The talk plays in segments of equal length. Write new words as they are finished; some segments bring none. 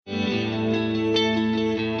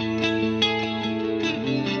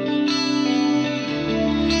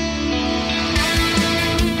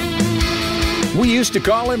used to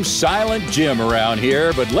call him Silent Jim around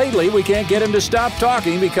here, but lately we can't get him to stop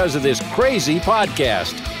talking because of this crazy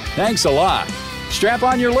podcast. Thanks a lot. Strap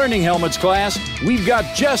on your learning helmets, class. We've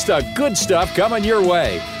got just the good stuff coming your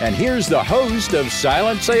way. And here's the host of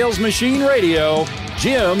Silent Sales Machine Radio,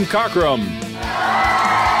 Jim Cockrum.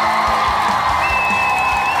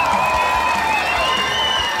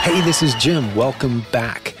 Hey, this is Jim. Welcome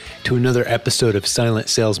back to another episode of Silent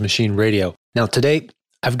Sales Machine Radio. Now, today,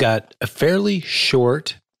 I've got a fairly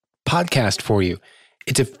short podcast for you.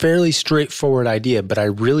 It's a fairly straightforward idea, but I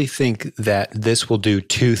really think that this will do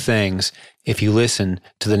two things if you listen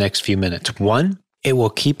to the next few minutes. One, it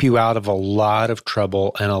will keep you out of a lot of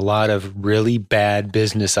trouble and a lot of really bad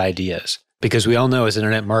business ideas. Because we all know as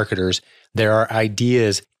internet marketers, there are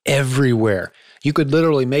ideas everywhere. You could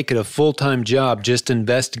literally make it a full-time job just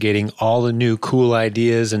investigating all the new cool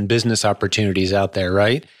ideas and business opportunities out there,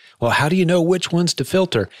 right? Well, how do you know which ones to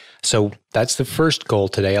filter? So that's the first goal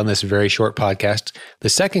today on this very short podcast. The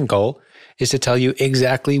second goal is to tell you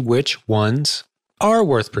exactly which ones are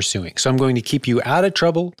worth pursuing. So I'm going to keep you out of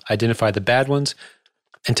trouble, identify the bad ones,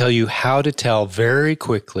 and tell you how to tell very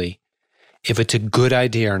quickly if it's a good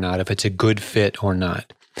idea or not, if it's a good fit or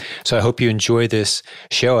not. So I hope you enjoy this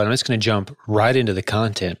show, and I'm just going to jump right into the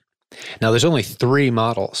content. Now, there's only three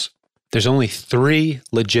models. There's only three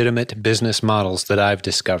legitimate business models that I've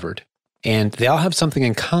discovered, and they all have something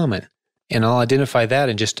in common, and I'll identify that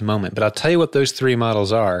in just a moment. But I'll tell you what those three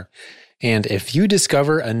models are, and if you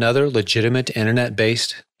discover another legitimate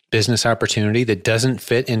internet-based business opportunity that doesn't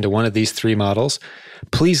fit into one of these three models,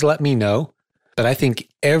 please let me know. But I think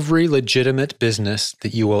every legitimate business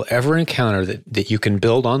that you will ever encounter that you can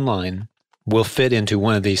build online will fit into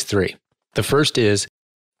one of these three. The first is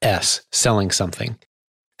S, selling something.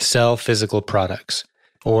 Sell physical products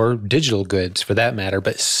or digital goods for that matter,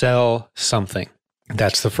 but sell something.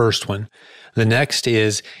 That's the first one. The next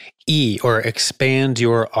is E, or expand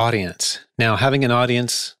your audience. Now, having an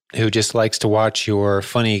audience who just likes to watch your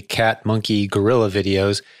funny cat, monkey, gorilla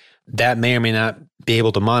videos, that may or may not be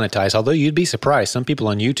able to monetize, although you'd be surprised. Some people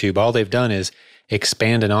on YouTube, all they've done is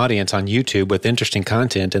expand an audience on YouTube with interesting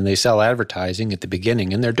content, and they sell advertising at the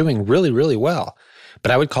beginning, and they're doing really, really well.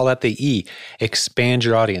 But I would call that the E, expand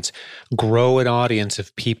your audience. Grow an audience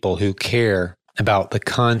of people who care about the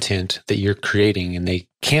content that you're creating, and they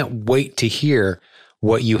can't wait to hear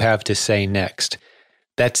what you have to say next.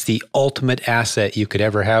 That's the ultimate asset you could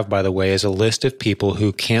ever have, by the way, is a list of people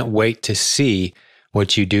who can't wait to see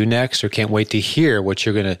what you do next or can't wait to hear what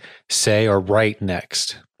you're going to say or write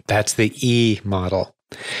next. That's the E model.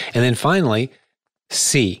 And then finally,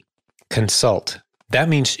 C, consult. That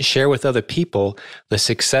means share with other people the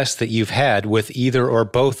success that you've had with either or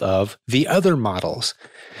both of the other models.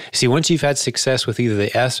 See, once you've had success with either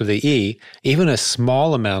the S or the E, even a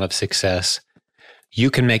small amount of success, you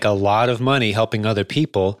can make a lot of money helping other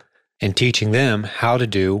people and teaching them how to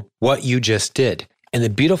do what you just did. And the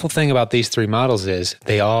beautiful thing about these three models is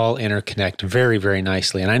they all interconnect very, very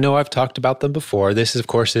nicely. And I know I've talked about them before. This, of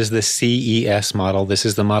course, is the CES model. This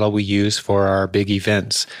is the model we use for our big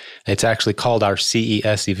events. It's actually called our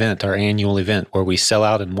CES event, our annual event, where we sell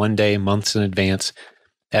out in one day, months in advance.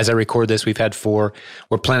 As I record this, we've had 4.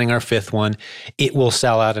 We're planning our 5th one. It will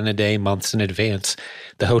sell out in a day, months in advance.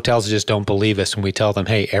 The hotels just don't believe us when we tell them,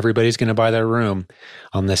 hey, everybody's going to buy their room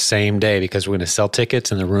on the same day because we're going to sell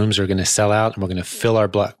tickets and the rooms are going to sell out and we're going to fill our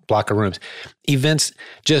block of rooms. Events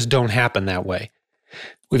just don't happen that way.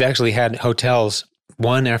 We've actually had hotels,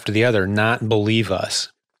 one after the other, not believe us.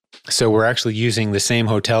 So we're actually using the same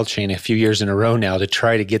hotel chain a few years in a row now to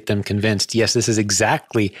try to get them convinced, yes, this is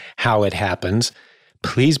exactly how it happens.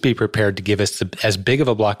 Please be prepared to give us as big of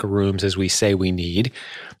a block of rooms as we say we need,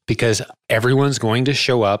 because everyone's going to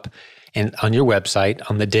show up and on your website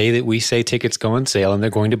on the day that we say tickets go on sale, and they're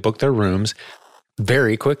going to book their rooms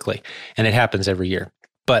very quickly. And it happens every year.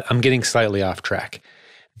 But I'm getting slightly off track.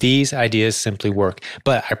 These ideas simply work.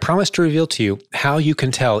 But I promise to reveal to you how you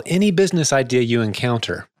can tell any business idea you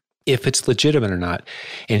encounter if it's legitimate or not.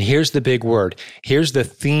 And here's the big word. Here's the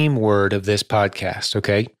theme word of this podcast,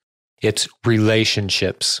 okay? It's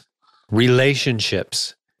relationships.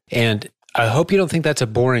 Relationships. And I hope you don't think that's a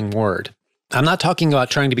boring word. I'm not talking about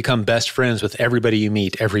trying to become best friends with everybody you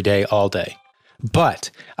meet every day, all day. But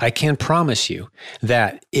I can promise you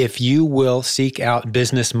that if you will seek out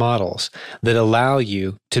business models that allow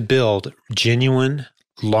you to build genuine,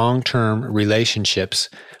 long-term relationships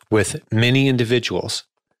with many individuals,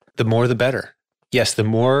 the more the better. Yes, the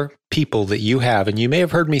more people that you have, and you may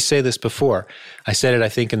have heard me say this before. I said it, I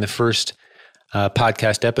think, in the first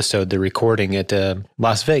podcast episode, the recording at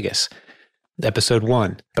Las Vegas, episode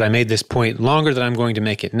 1. But I made this point longer than I'm going to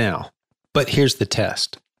make it now. But here's the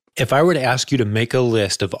test. If I were to ask you to make a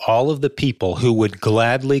list of all of the people who would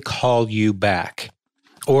gladly call you back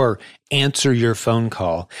or answer your phone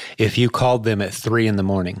call if you called them at 3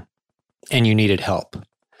 a.m. and you needed help,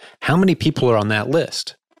 how many people are on that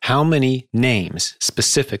list? How many names,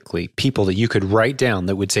 specifically, people that you could write down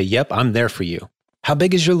that would say, yep, I'm there for you? How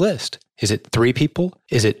big is your list? Is it 3 people?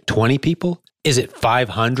 Is it 20 people? Is it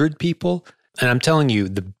 500 people? And I'm telling you,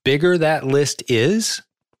 the bigger that list is,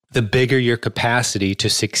 the bigger your capacity to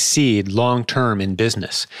succeed long-term in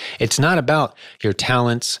business. It's not about your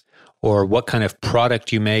talents or what kind of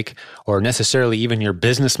product you make or necessarily even your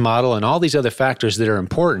business model and all these other factors that are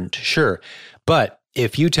important, sure. But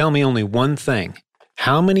if you tell me only one thing,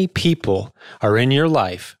 how many people are in your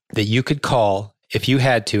life that you could call if you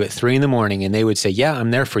had to at 3 a.m. and they would say, yeah,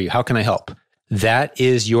 I'm there for you. How can I help? That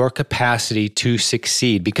is your capacity to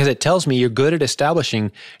succeed because it tells me you're good at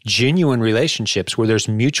establishing genuine relationships where there's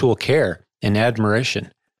mutual care and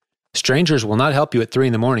admiration. Strangers will not help you at 3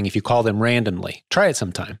 a.m. if you call them randomly. Try it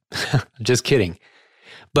sometime. Just kidding.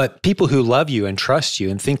 But people who love you and trust you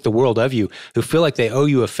and think the world of you, who feel like they owe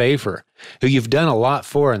you a favor, who you've done a lot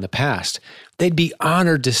for in the past, they'd be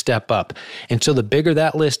honored to step up. And so the bigger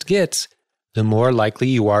that list gets, the more likely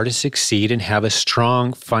you are to succeed and have a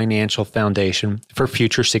strong financial foundation for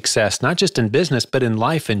future success, not just in business, but in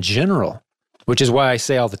life in general. Which is why I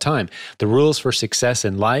say all the time, the rules for success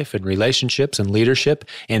in life and relationships and leadership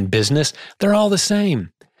and business, they're all the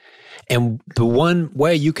same. And the one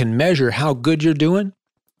way you can measure how good you're doing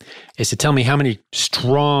is to tell me how many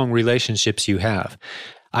strong relationships you have.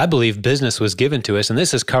 I believe business was given to us, and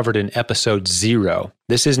this is covered in episode 0.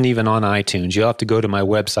 This isn't even on iTunes. You'll have to go to my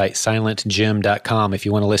website, silentjim.com, if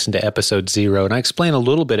you want to listen to episode 0. And I explain a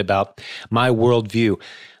little bit about my worldview,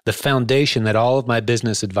 the foundation that all of my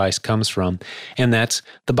business advice comes from, and that's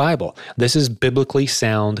the Bible. This is biblically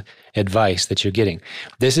sound advice that you're getting.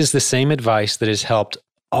 This is the same advice that has helped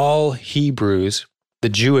all Hebrews, the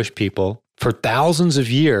Jewish people, for thousands of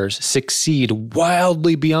years succeed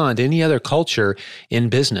wildly beyond any other culture in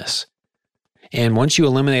business. And once you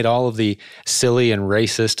eliminate all of the silly and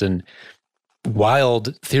racist and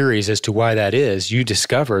wild theories as to why that is, you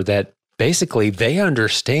discover that basically they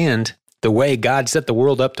understand the way God set the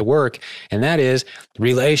world up to work, and that is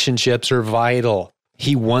relationships are vital.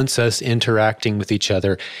 He wants us interacting with each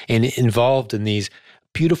other and involved in these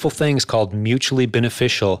beautiful things called mutually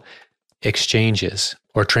beneficial exchanges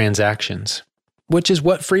or transactions, which is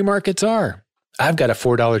what free markets are. I've got a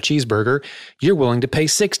 $4 cheeseburger. You're willing to pay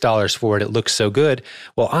 $6 for it. It looks so good.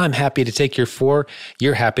 Well, I'm happy to take your $4.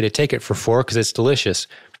 You're happy to take it for $4 because it's delicious.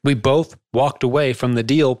 We both walked away from the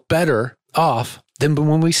deal better off than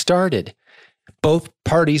when we started. Both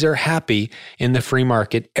parties are happy in the free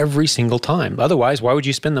market every single time. Otherwise, why would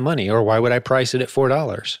you spend the money, or why would I price it at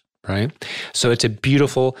 $4, right? So it's a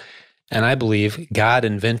beautiful, and I believe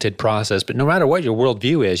God-invented process. But no matter what your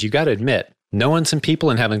worldview is, you got to admit, knowing some people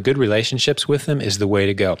and having good relationships with them is the way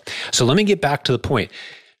to go. So let me get back to the point.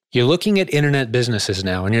 You're looking at internet businesses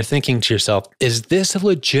now, and you're thinking to yourself, is this a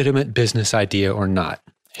legitimate business idea or not?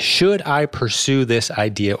 Should I pursue this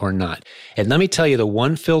idea or not? And let me tell you the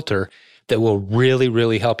one filter that will really,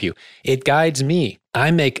 really help you. It guides me.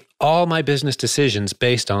 I make all my business decisions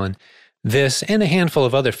based on this and a handful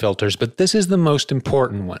of other filters, but this is the most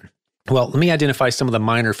important one. Well, let me identify some of the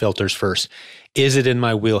minor filters first. Is it in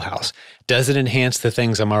my wheelhouse? Does it enhance the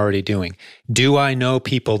things I'm already doing? Do I know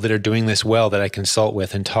people that are doing this well that I consult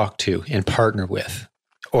with and talk to and partner with?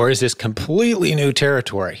 Or is this completely new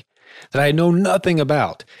territory that I know nothing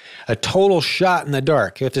about? A total shot in the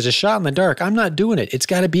dark. If there's a shot in the dark, I'm not doing it. It's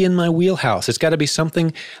got to be in my wheelhouse. It's got to be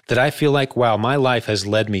something that I feel like, wow, my life has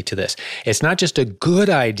led me to this. It's not just a good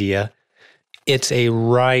idea. It's a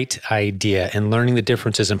right idea, and learning the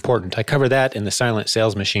difference is important. I cover that in the Silent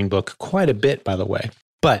Sales Machine book quite a bit, by the way.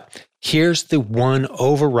 But here's the one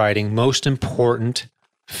overriding, most important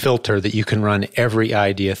filter that you can run every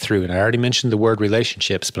idea through. And I already mentioned the word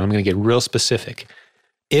relationships, but I'm going to get real specific.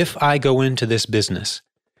 If I go into this business,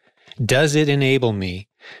 does it enable me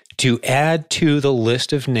to add to the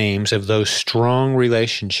list of names of those strong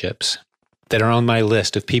relationships that are on my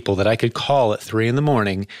list of people that I could call at 3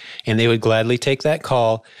 a.m, and they would gladly take that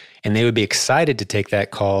call, and they would be excited to take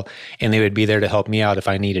that call, and they would be there to help me out if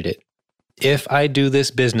I needed it? If I do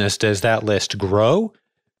this business, does that list grow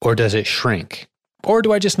or does it shrink? Or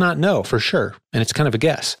do I just not know for sure? And it's kind of a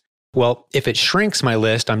guess. Well, if it shrinks my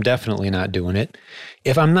list, I'm definitely not doing it.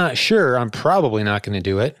 If I'm not sure, I'm probably not going to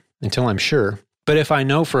do it until I'm sure. But if I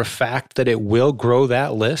know for a fact that it will grow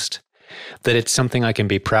that list, that it's something I can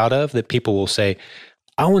be proud of, that people will say,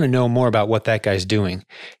 I want to know more about what that guy's doing.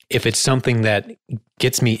 If it's something that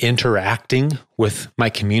gets me interacting with my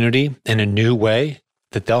community in a new way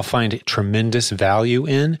that they'll find tremendous value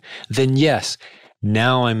in, then yes,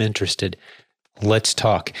 now I'm interested. Let's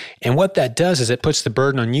talk. And what that does is it puts the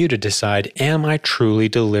burden on you to decide, am I truly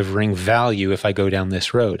delivering value if I go down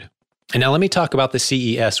this road? And now let me talk about the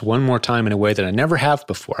CES one more time in a way that I never have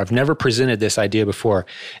before. I've never presented this idea before,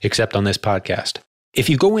 except on this podcast. If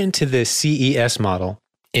you go into the CES model,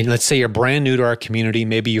 and let's say you're brand new to our community,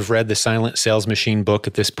 maybe you've read the Silent Sales Machine book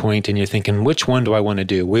at this point, and you're thinking, which one do I want to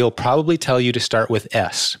do? We'll probably tell you to start with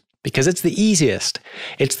S, because it's the easiest.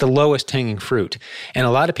 It's the lowest hanging fruit. And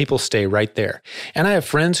a lot of people stay right there. And I have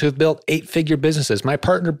friends who have built 8-figure businesses. My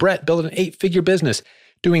partner, Brett, built an 8-figure business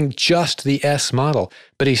doing just the S model,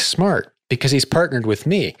 but he's smart because he's partnered with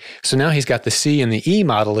me. So now he's got the C and the E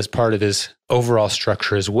model as part of his overall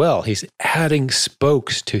structure as well. He's adding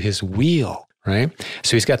spokes to his wheel, right?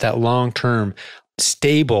 So he's got that long-term,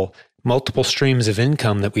 stable, multiple streams of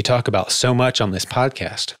income that we talk about so much on this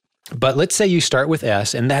podcast. But let's say you start with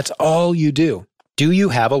S and that's all you do. Do you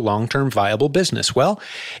have a long-term viable business? Well,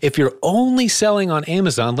 if you're only selling on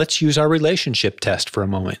Amazon, let's use our relationship test for a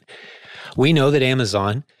moment. We know that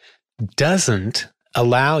Amazon doesn't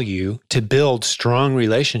allow you to build strong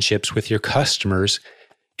relationships with your customers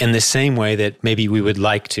in the same way that maybe we would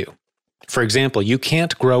like to. For example, you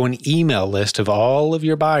can't grow an email list of all of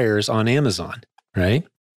your buyers on Amazon, right?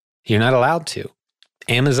 You're not allowed to.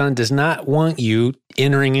 Amazon does not want you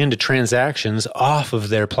entering into transactions off of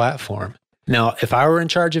their platform. Now, if I were in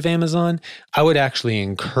charge of Amazon, I would actually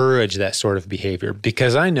encourage that sort of behavior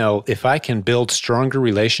because I know if I can build stronger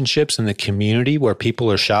relationships in the community where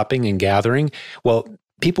people are shopping and gathering, well,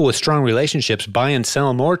 people with strong relationships buy and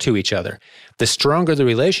sell more to each other. The stronger the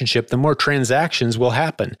relationship, the more transactions will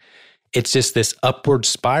happen. It's just this upward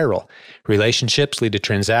spiral. Relationships lead to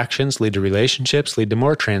transactions, lead to relationships, lead to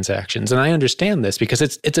more transactions. And I understand this because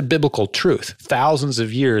it's a biblical truth. Thousands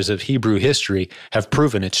of years of Hebrew history have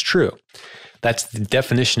proven it's true. That's the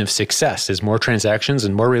definition of success, is more transactions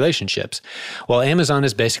and more relationships. Well, Amazon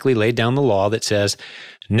has basically laid down the law that says,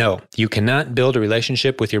 no, you cannot build a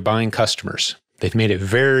relationship with your buying customers. They've made it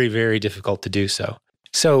very, very difficult to do so.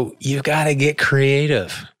 So you've got to get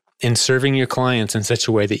creative in serving your clients in such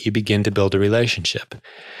a way that you begin to build a relationship.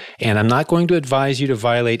 And I'm not going to advise you to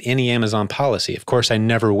violate any Amazon policy. Of course, I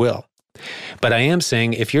never will. But I am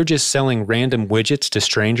saying if you're just selling random widgets to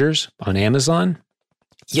strangers on Amazon,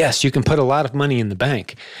 yes, you can put a lot of money in the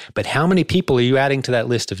bank. But how many people are you adding to that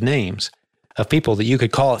list of names of people that you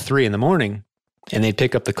could call at 3 a.m. and they'd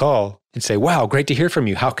pick up the call and say, wow, great to hear from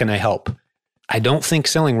you. How can I help? I don't think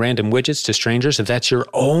selling random widgets to strangers, if that's your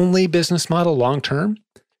only business model long-term,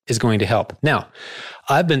 is going to help. Now,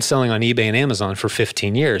 I've been selling on eBay and Amazon for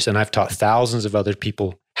 15 years, and I've taught thousands of other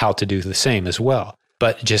people how to do the same as well.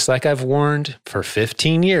 But just like I've warned for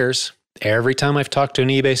 15 years, every time I've talked to an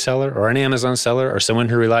eBay seller or an Amazon seller or someone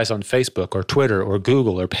who relies on Facebook or Twitter or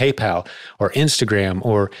Google or PayPal or Instagram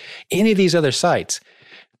or any of these other sites,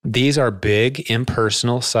 these are big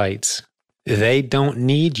impersonal sites. They don't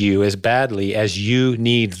need you as badly as you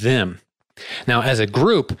need them. Now, as a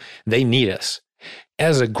group, they need us.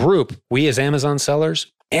 As a group, we as Amazon sellers,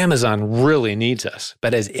 Amazon really needs us.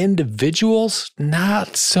 But as individuals,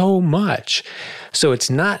 not so much. So it's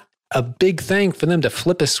not a big thing for them to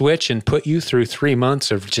flip a switch and put you through 3 months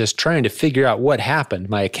of just trying to figure out what happened.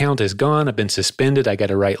 My account is gone. I've been suspended. I got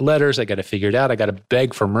to write letters. I got to figure it out. I got to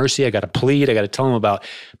beg for mercy. I got to plead. I got to tell them about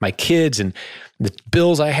my kids and the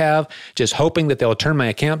bills I have, just hoping that they'll turn my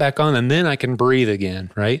account back on and then I can breathe again,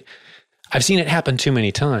 right? I've seen it happen too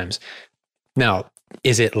many times. Now,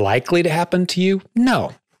 is it likely to happen to you?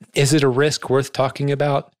 No. Is it a risk worth talking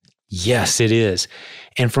about? Yes, it is.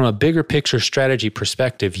 And from a bigger picture strategy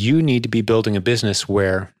perspective, you need to be building a business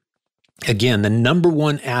where, again, the number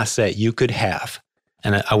one asset you could have,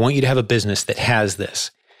 and I want you to have a business that has this,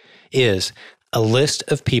 is a list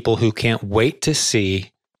of people who can't wait to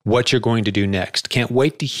see what you're going to do next, can't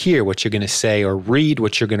wait to hear what you're going to say or read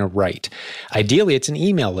what you're going to write. Ideally, it's an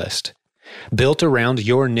email list built around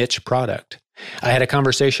your niche product. I had a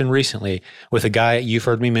conversation recently with a guy you've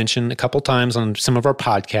heard me mention a couple times on some of our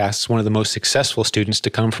podcasts, one of the most successful students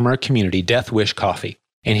to come from our community, Death Wish Coffee.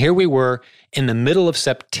 And here we were in the middle of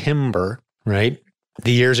September, right?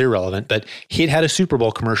 The year's irrelevant, but he'd had a Super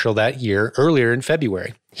Bowl commercial that year, earlier in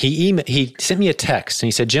February. He sent me a text and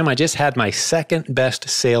he said, Jim, I just had my second best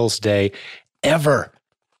sales day ever.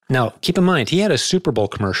 Now, keep in mind, he had a Super Bowl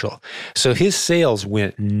commercial, so his sales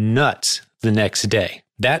went nuts the next day.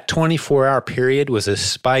 That 24-hour period was a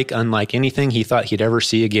spike unlike anything he thought he'd ever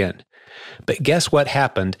see again. But guess what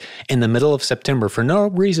happened in the middle of September for no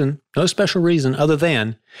reason, no special reason other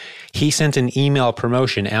than he sent an email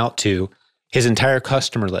promotion out to his entire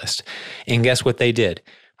customer list. And guess what they did?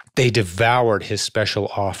 They devoured his special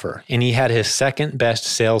offer. And he had his second best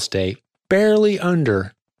sales day, barely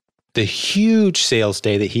under the huge sales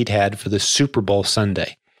day that he'd had for the Super Bowl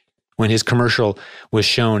Sunday, when his commercial was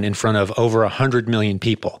shown in front of over 100 million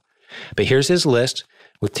people. But here's his list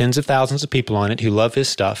with tens of thousands of people on it who love his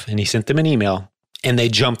stuff, and he sent them an email, and they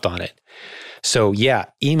jumped on it. So yeah,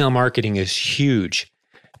 email marketing is huge.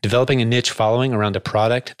 Developing a niche following around a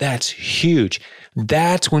product, that's huge.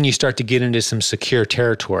 That's when you start to get into some secure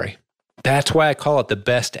territory. That's why I call it the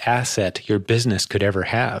best asset your business could ever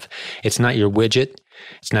have. It's not your widget.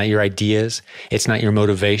 It's not your ideas. It's not your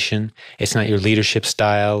motivation. It's not your leadership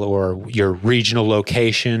style or your regional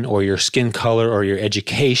location or your skin color or your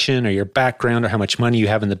education or your background or how much money you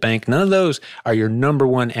have in the bank. None of those are your number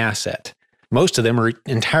one asset. Most of them are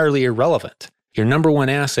entirely irrelevant. Your number one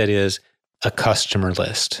asset is a customer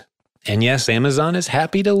list. And yes, Amazon is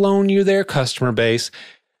happy to loan you their customer base,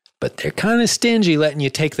 but they're kind of stingy letting you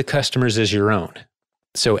take the customers as your own.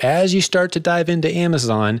 So as you start to dive into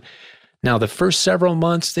Amazon, now the first several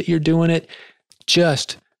months that you're doing it,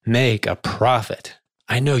 just make a profit.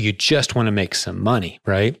 I know you just want to make some money,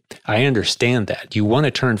 right? I understand that. You want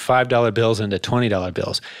to turn $5 bills into $20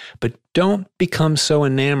 bills, but don't become so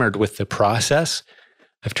enamored with the process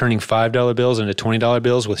of turning $5 bills into $20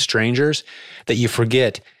 bills with strangers that you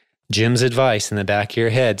forget Jim's advice in the back of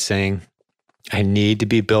your head saying, I need to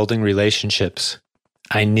be building relationships.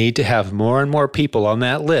 I need to have more and more people on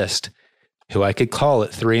that list who I could call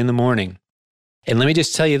at 3 a.m. And let me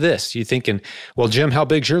just tell you this. You're thinking, well, Jim, how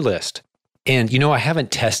big's your list? And I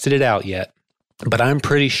haven't tested it out yet, but I'm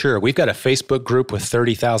pretty sure we've got a Facebook group with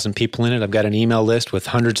 30,000 people in it. I've got an email list with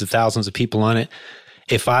hundreds of thousands of people on it.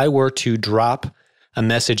 If I were to drop a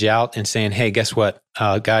message out and saying, hey, guess what,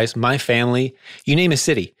 guys, my family, you name a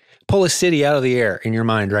city, pull a city out of the air in your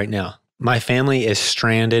mind right now. My family is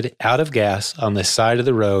stranded out of gas on the side of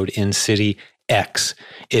the road in city X.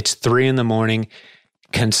 It's 3 a.m.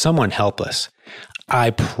 Can someone help us?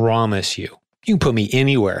 I promise you, you can put me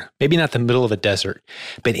anywhere, maybe not the middle of a desert,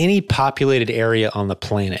 but any populated area on the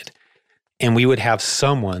planet. And we would have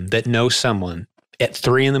someone that knows someone at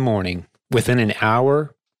 3 a.m. Within an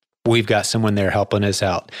hour, we've got someone there helping us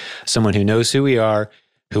out. Someone who knows who we are,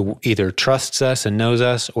 who either trusts us and knows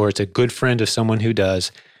us, or it's a good friend of someone who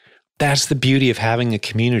does. That's the beauty of having a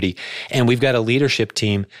community. And we've got a leadership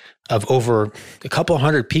team of over a couple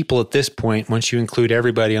hundred people at this point, once you include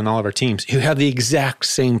everybody on all of our teams, who have the exact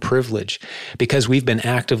same privilege because we've been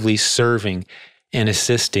actively serving and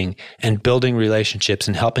assisting and building relationships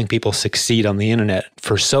and helping people succeed on the internet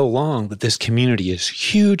for so long that this community is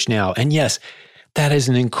huge now. And yes, that is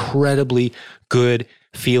an incredibly good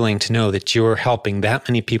feeling to know that you're helping that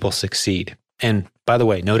many people succeed. And by the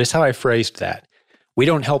way, notice how I phrased that. We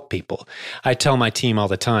don't help people. I tell my team all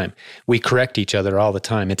the time, we correct each other all the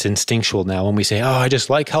time. It's instinctual now when we say, oh, I just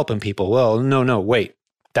like helping people. Well, no, wait,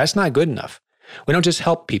 that's not good enough. We don't just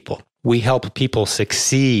help people. We help people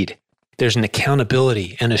succeed. There's an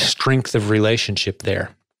accountability and a strength of relationship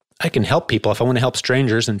there. I can help people if I want to help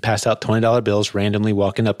strangers and pass out $20 bills randomly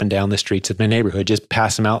walking up and down the streets of my neighborhood. Just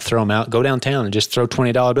pass them out, throw them out, go downtown and just throw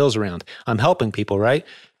 $20 bills around. I'm helping people, right?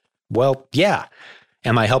 Well, yeah.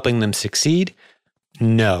 Am I helping them succeed?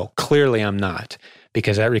 No, clearly I'm not,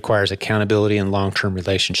 because that requires accountability and long-term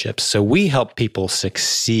relationships. So we help people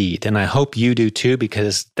succeed, and I hope you do too,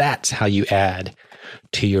 because that's how you add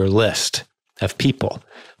to your list of people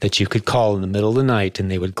that you could call in the middle of the night and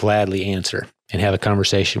they would gladly answer and have a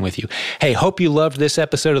conversation with you. Hey, hope you loved this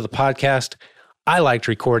episode of the podcast. I liked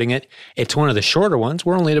recording it. It's one of the shorter ones.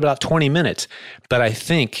 We're only at about 20 minutes, but I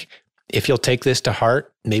think if you'll take this to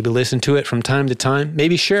heart, maybe listen to it from time to time,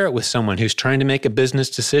 maybe share it with someone who's trying to make a business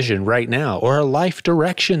decision right now or a life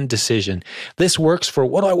direction decision. This works for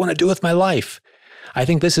what do I want to do with my life? I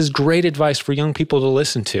think this is great advice for young people to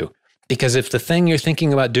listen to, because if the thing you're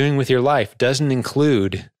thinking about doing with your life doesn't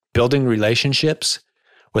include building relationships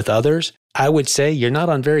with others, I would say you're not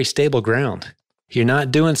on very stable ground. You're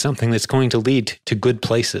not doing something that's going to lead to good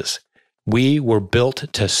places. We were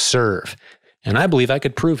built to serve. And I believe I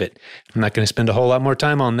could prove it. I'm not going to spend a whole lot more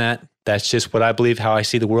time on that. That's just what I believe, how I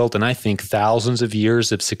see the world. And I think thousands of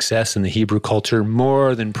years of success in the Hebrew culture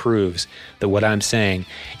more than proves that what I'm saying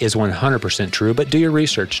is 100% true. But do your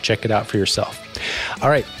research. Check it out for yourself.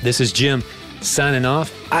 All right, this is Jim signing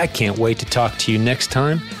off. I can't wait to talk to you next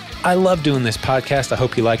time. I love doing this podcast. I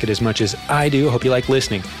hope you like it as much as I do. I hope you like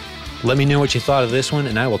listening. Let me know what you thought of this one,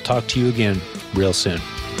 and I will talk to you again real soon.